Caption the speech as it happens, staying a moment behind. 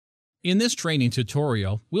In this training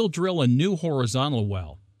tutorial, we'll drill a new horizontal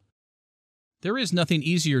well. There is nothing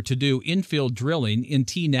easier to do infill drilling in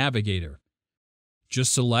tNavigator.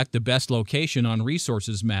 Just select the best location on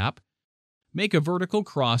Resources map, make a vertical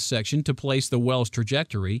cross-section to place the well's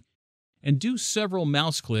trajectory, and do several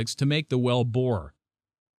mouse clicks to make the well bore.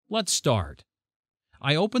 Let's start.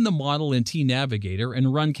 I open the model in tNavigator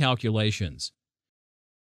and run calculations.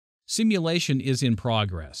 Simulation is in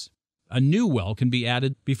progress. A new well can be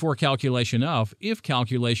added before calculation of if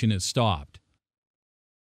calculation is stopped.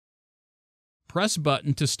 Press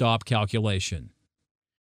button to stop calculation.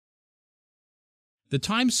 The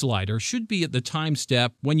time slider should be at the time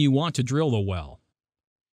step when you want to drill the well.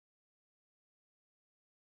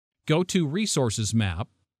 Go to Resources map,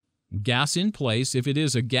 gas in place if it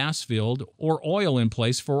is a gas field, or oil in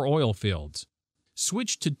place for oil fields.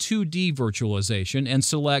 Switch to 2D virtualization and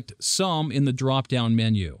select Sum in the drop-down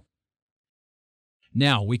menu.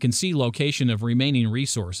 Now we can see location of remaining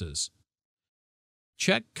resources.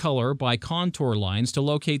 Check color by contour lines to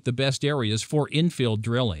locate the best areas for infill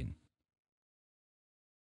drilling.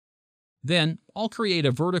 Then I'll create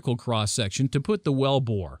a vertical cross-section to put the well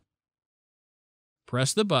bore.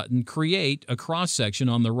 Press the button Create a cross-section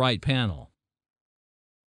on the right panel.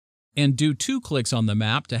 And do 2 clicks on the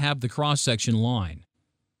map to have the cross-section line.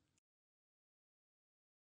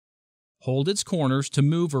 Hold its corners to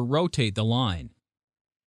move or rotate the line.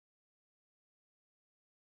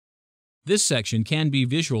 This section can be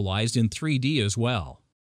visualized in 3D as well.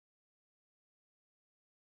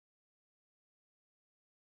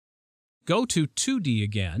 Go to 2D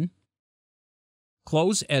again.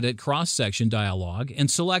 Close Edit Cross-Section dialog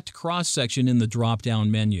and select Cross-Section in the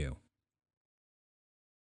drop-down menu.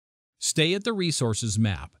 Stay at the Resources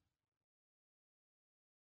map.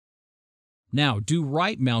 Now do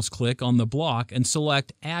right mouse click on the block and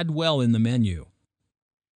select Add Well in the menu.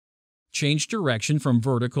 Change direction from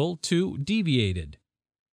vertical to deviated.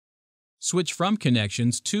 Switch from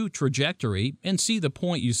connections to trajectory and see the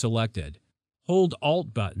point you selected. Hold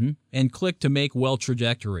Alt button and click to make well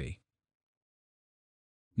trajectory.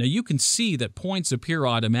 Now you can see that points appear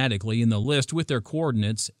automatically in the list with their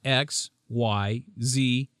coordinates X, Y,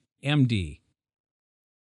 Z, MD.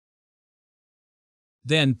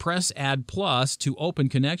 Then press Add Plus to open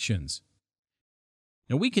connections.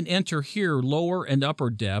 Now we can enter here lower and upper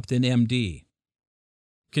depth in MD.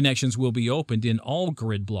 Connections will be opened in all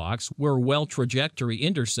grid blocks where well trajectory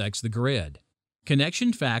intersects the grid.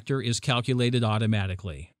 Connection factor is calculated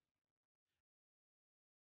automatically.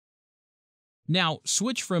 Now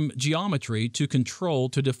switch from Geometry to Control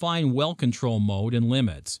to define well control mode and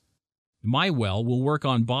limits. My well will work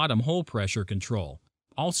on bottom hole pressure control.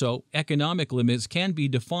 Also, economic limits can be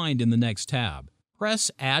defined in the next tab.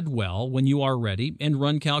 Press Add Well when you are ready and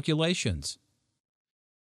run calculations.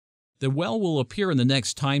 The well will appear in the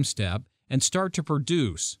next time step and start to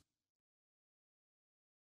produce.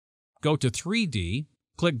 Go to 3D,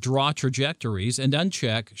 click Draw Trajectories and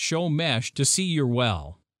uncheck Show Mesh to see your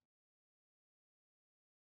well.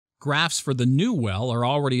 Graphs for the new well are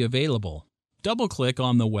already available. Double-click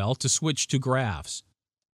on the well to switch to graphs.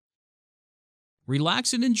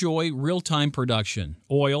 Relax and enjoy real-time production,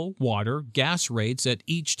 oil, water, gas rates at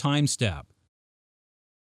each time step.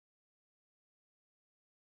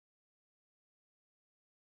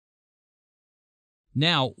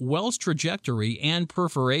 Now, well's trajectory and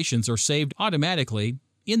perforations are saved automatically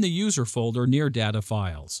in the user folder near Data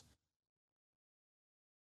Files.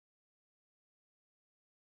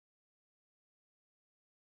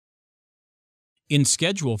 In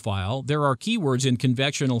Schedule file, there are keywords in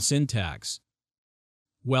conventional syntax.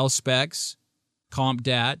 Well specs,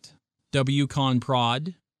 compdat,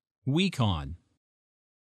 wconprod, wecon.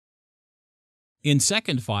 In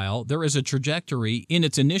second file, there is a trajectory in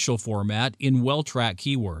its initial format in well-track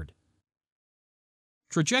keyword.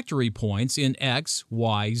 Trajectory points in X,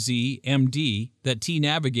 Y, Z, MD that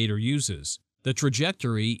tNavigator uses. The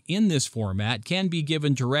trajectory in this format can be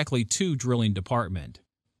given directly to Drilling Department.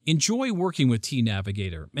 Enjoy working with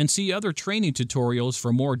tNavigator and see other training tutorials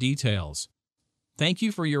for more details. Thank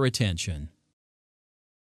you for your attention.